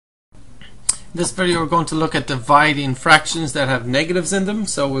In this video we're going to look at dividing fractions that have negatives in them.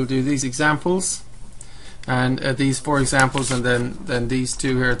 So we'll do these examples and these four examples, and then these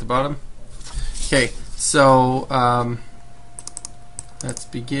two here at the bottom. Okay, so let's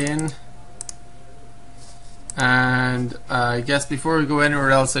begin. And I guess before we go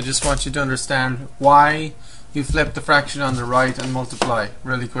anywhere else, I just want you to understand why you flip the fraction on the right and multiply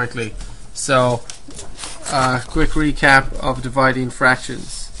really quickly. So quick recap of dividing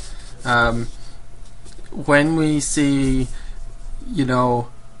fractions. When we see,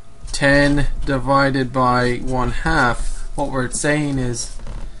 10 divided by 1/2, what we're saying is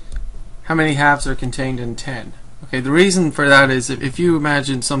how many halves are contained in 10. Okay, the reason for that is if you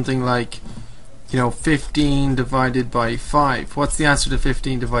imagine something like 15 divided by 5. What's the answer to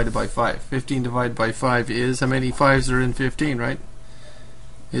 15 divided by 5? 15 divided by 5 is, how many 5s are in 15, right?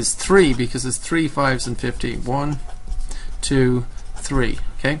 Is 3, because it's 3 5s in 15. 1, 2, 3.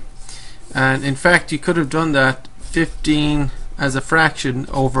 Okay? And in fact, you could have done that 15 as a fraction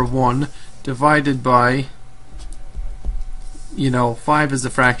over 1 divided by 5 as a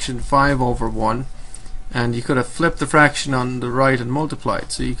fraction, 5 over 1, and you could have flipped the fraction on the right and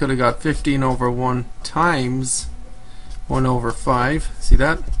multiplied. So you could have got 15 over 1 times 1 over 5. See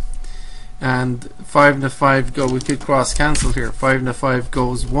that? And 5 and the 5 go, we could cross cancel here. 5 and the 5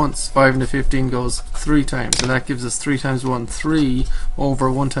 goes once, 5 and the 15 goes 3 times, and that gives us 3 times 1, 3 over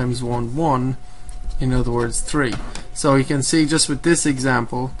 1 times 1, 1, in other words 3. So you can see just with this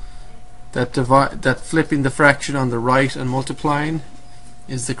example that flipping the fraction on the right and multiplying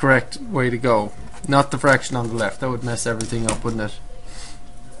is the correct way to go, not the fraction on the left. That would mess everything up, wouldn't it?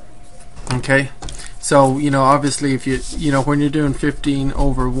 Okay, so obviously if when you're doing 15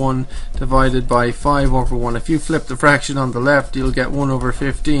 over 1 divided by 5 over 1, if you flip the fraction on the left, you'll get 1 over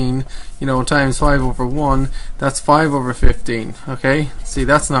 15 times 5 over 1. That's 5 over 15. Okay, see,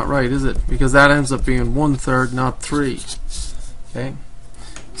 that's not right, is it? Because that ends up being 1/3, not 3. Okay,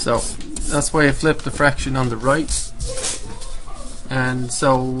 so that's why I flip the fraction on the right. And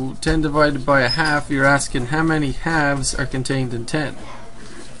so 10 divided by 1/2, you're asking how many halves are contained in 10,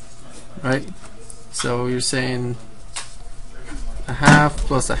 right? So you're saying 1/2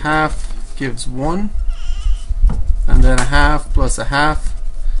 plus 1/2 gives 1, and then 1/2 plus 1/2,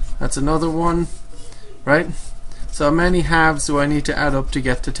 that's another 1, right? So how many halves do I need to add up to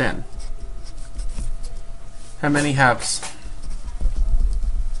get to 10? How many halves?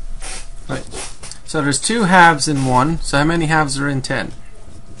 Right. So there's 2 halves in 1, so how many halves are in 10?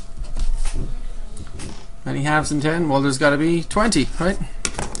 Many halves in 10? Well, there's got to be 20, right?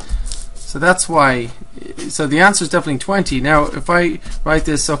 So that's why, so the answer is definitely 20. Now if I write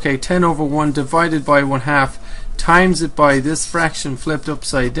this, okay, 10 over 1 divided by 1/2 times it by this fraction flipped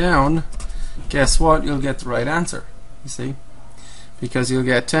upside down, guess what? You'll get the right answer, you see? Because you'll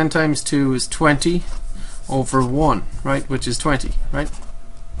get 10 times 2 is 20 over 1, right? Which is 20, right?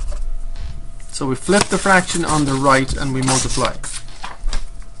 So we flip the fraction on the right and we multiply.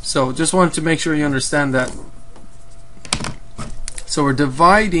 So just wanted to make sure you understand that. So we're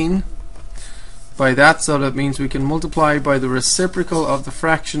dividing by that, so that means we can multiply by the reciprocal of the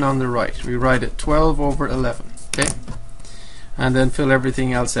fraction on the right. We write it 12 over 11. Okay, and then fill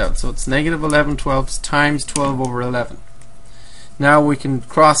everything else out. So it's negative 11 twelfths times 12 over 11. Now we can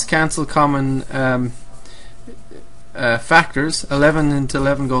cross cancel common factors. 11 into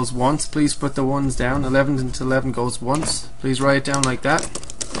 11 goes once. Please put the ones down. 11 into 11 goes once. Please write it down like that.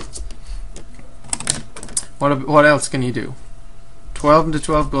 What else can you do? 12 into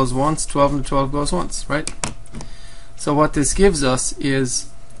 12 goes once. 12 into 12 goes once, right? So what this gives us is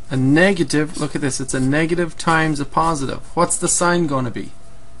a negative. Look at this. It's a negative times a positive. What's the sign going to be?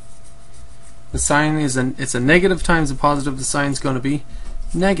 The sign is it's a negative times a positive. The sign's going to be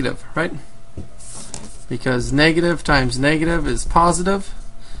negative, right? Because negative times negative is positive.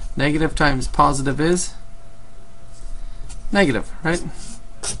 Negative times positive is negative, right?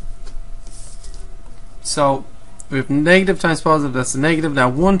 So we have negative times positive, that's a negative. Now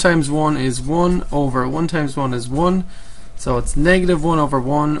 1 times 1 is 1 over 1 times 1 is 1. So it's negative 1 over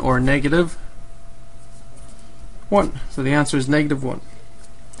 1, or negative 1. So the answer is negative 1.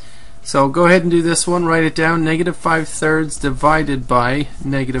 So go ahead and do this one, write it down. Negative 5/3 divided by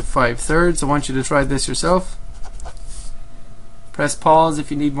negative 5/3. I want you to try this yourself. Press pause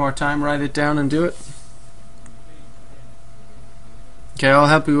if you need more time, write it down and do it. Okay, I'll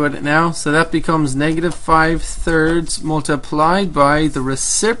help you with it now. So that becomes negative 5/3 multiplied by the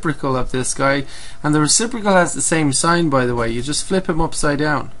reciprocal of this guy. And the reciprocal has the same sign, by the way. You just flip him upside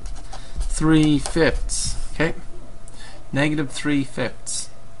down. 3/5. Okay? Negative 3/5.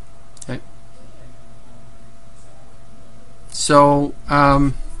 Okay? So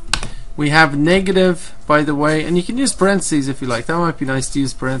We have negative, by the way, and you can use parentheses if you like. That might be nice to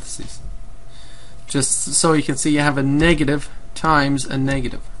use parentheses. Just so you can see you have a negative times a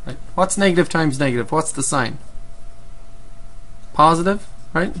negative. Right? What's negative times negative? What's the sign? Positive,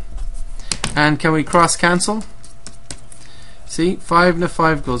 right? And can we cross cancel? See, 5 and a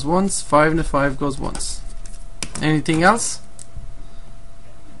 5 goes once, 5 and a 5 goes once. Anything else?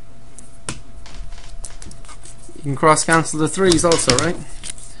 You can cross cancel the 3's also, right?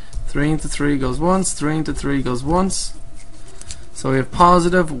 3 into 3 goes once, 3 into 3 goes once. So we have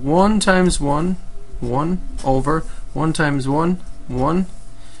positive 1 times 1, 1 over 1 times 1, 1,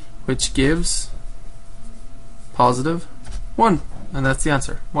 which gives positive 1. And that's the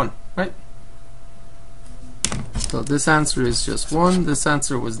answer, 1, right? So this answer is just 1. This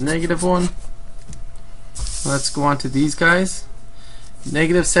answer was negative 1. Let's go on to these guys.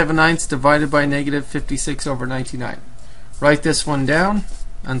 Negative 7/9 divided by negative 56 over 99. Write this one down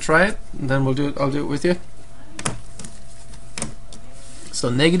and try it, and then we'll do it. I'll do it with you. So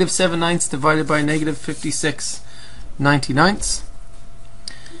negative 7/9 divided by negative 56/99.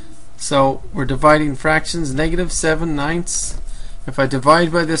 So we're dividing fractions. Negative 7/9. If I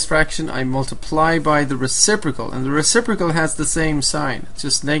divide by this fraction, I multiply by the reciprocal, and the reciprocal has the same sign. It's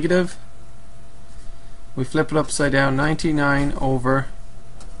just negative. We flip it upside down, 99 over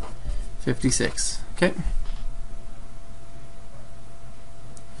 56. Okay.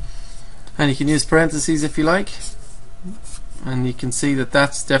 And you can use parentheses if you like. And you can see that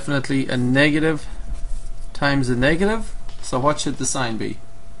that's definitely a negative times a negative. So what should the sign be?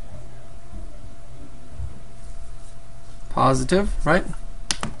 Positive, right?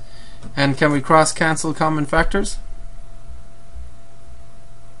 And can we cross cancel common factors?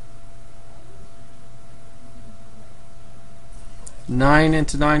 Nine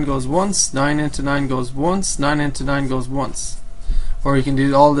into 9 goes once, 9 into 9 goes once, 9 into 9 goes once. Or you can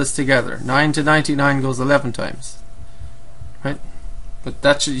do all this together. 9 to 99 goes 11 times. Right? But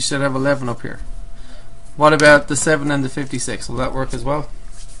that you should have 11 up here. What about the 7 and the 56? Will that work as well?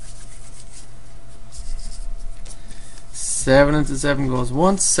 7 into 7 goes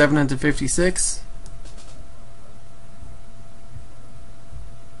once, 7 into 56.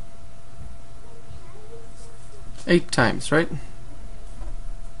 Eight times, right?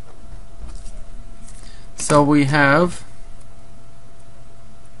 So we have,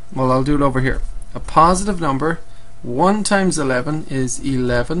 well, I'll do it over here. A positive number, 1 times 11 is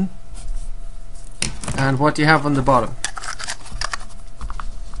 11. And what do you have on the bottom?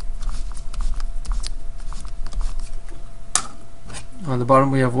 On the bottom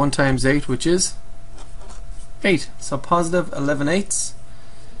we have 1 times 8, which is 8. So positive 11/8,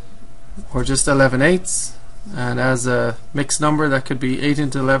 or just 11/8. And as a mixed number, that could be 8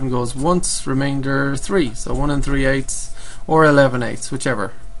 into 11 goes once, remainder 3. So 1 and 3/8, or 11/8,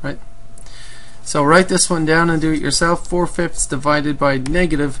 whichever, right? So write this one down and do it yourself. 4/5 divided by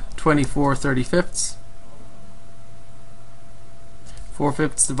negative 24/35.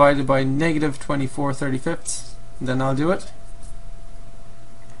 4/5 divided by negative 24/35. Then I'll do it.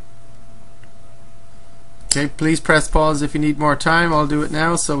 Okay, please press pause if you need more time. I'll do it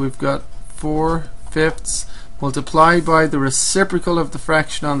now. So we've got 4/5 multiplied by the reciprocal of the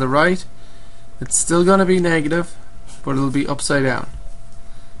fraction on the right. It's still going to be negative, but it'll be upside down.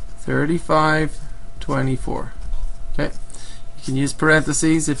 35/24. Okay, you can use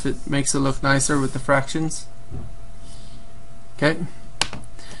parentheses if it makes it look nicer with the fractions. Okay,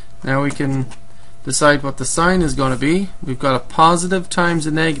 now we can decide what the sign is going to be. We've got a positive times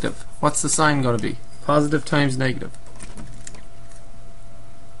a negative. What's the sign going to be? Positive times negative.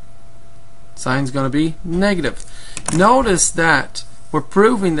 Sign's going to be negative. Notice that we're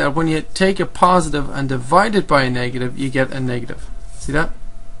proving that when you take a positive and divide it by a negative, you get a negative. See that?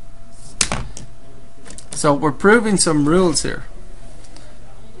 So we're proving some rules here.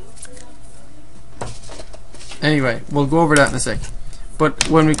 Anyway, we'll go over that in a sec. But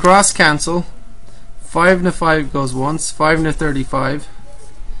when we cross cancel, 5 and a 5 goes once, 5 and a 35,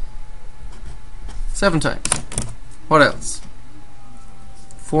 7 times. What else?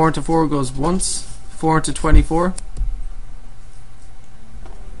 4 into 4 goes once, 4 into 24,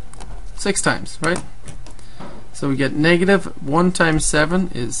 6 times, right? So we get negative 1 times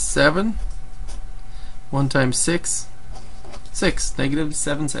 7 is 7. 1 times 6, 6. Negative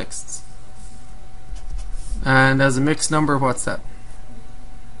 7/6. And as a mixed number, what's that?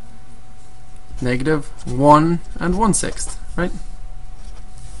 Negative 1 and 1/6, right?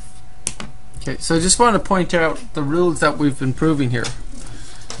 Okay, so I just want to point out the rules that we've been proving here.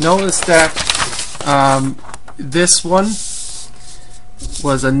 Notice that this one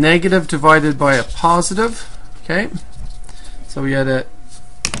was a negative divided by a positive. Okay, so we had a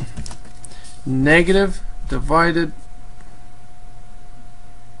negative divided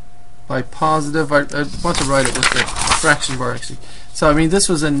by positive. I want to write it with the fraction bar actually. So I mean this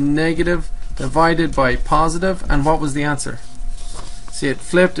was a negative divided by positive, and what was the answer? See, it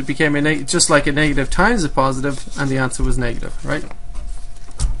flipped, it became a just like a negative times a positive, and the answer was negative, right?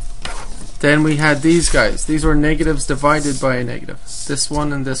 Then we had these guys. These were negatives divided by a negative. This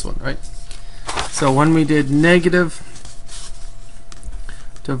one and this one, right? So when we did negative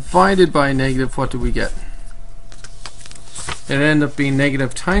divided by a negative, what do we get? It ended up being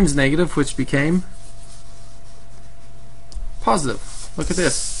negative times negative, which became positive. Look at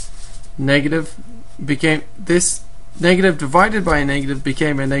this. Negative became this. Negative divided by a negative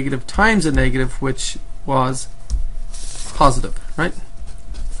became a negative times a negative, which was positive, right?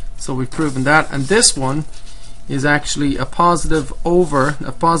 So we've proven that, and this one is actually a positive over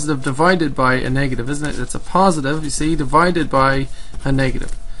a positive divided by a negative, isn't it? It's a positive, you see, divided by a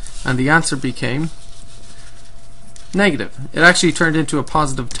negative, and the answer became negative. It actually turned into a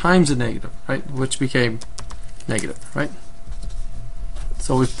positive times a negative, right? Which became negative, right?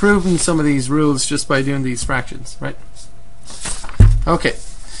 So we've proven some of these rules just by doing these fractions, right? Okay,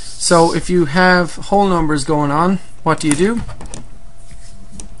 so if you have whole numbers going on, what do?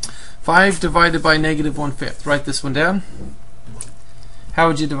 5 divided by negative 1/5. Write this one down. How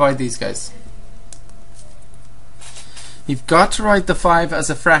would you divide these guys? You've got to write the 5 as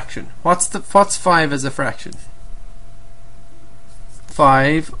a fraction. What's 5 as a fraction?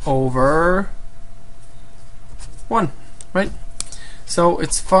 5 over 1, right? So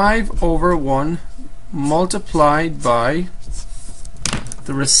it's 5 over 1 multiplied by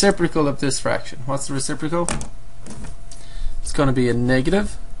the reciprocal of this fraction. What's the reciprocal? It's going to be a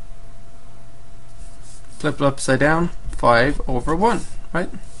negative. Flip it upside down, 5 over 1, right?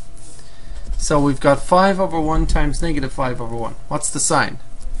 So we've got 5 over 1 times negative 5 over 1. What's the sign?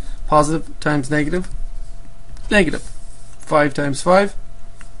 Positive times negative, negative. 5 times 5,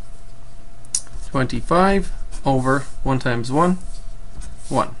 25 over 1 times 1,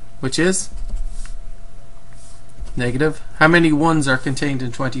 1, which is negative. How many ones are contained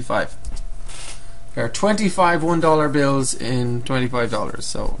in 25? There are 25 $1 bills in $25,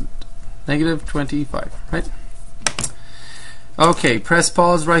 so negative 25, right? Okay, press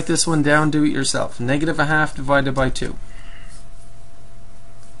pause, write this one down, do it yourself. Negative a half divided by 2.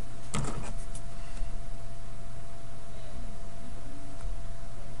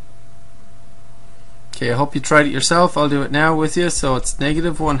 Okay, I hope you tried it yourself. I'll do it now with you. So it's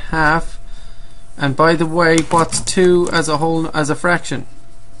negative 1/2. And by the way, what's 2 as a whole, as a fraction?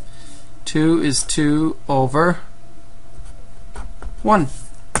 2 is 2 over 1.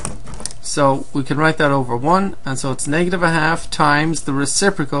 So we can write that over 1, and so it's negative a half times the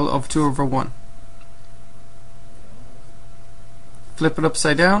reciprocal of 2 over 1. Flip it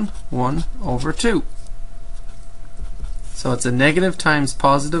upside down, 1 over 2. So it's a negative times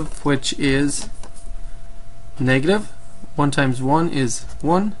positive, which is negative. 1 times 1 is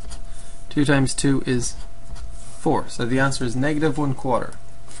 1. 2 times 2 is 4. So the answer is negative 1/4.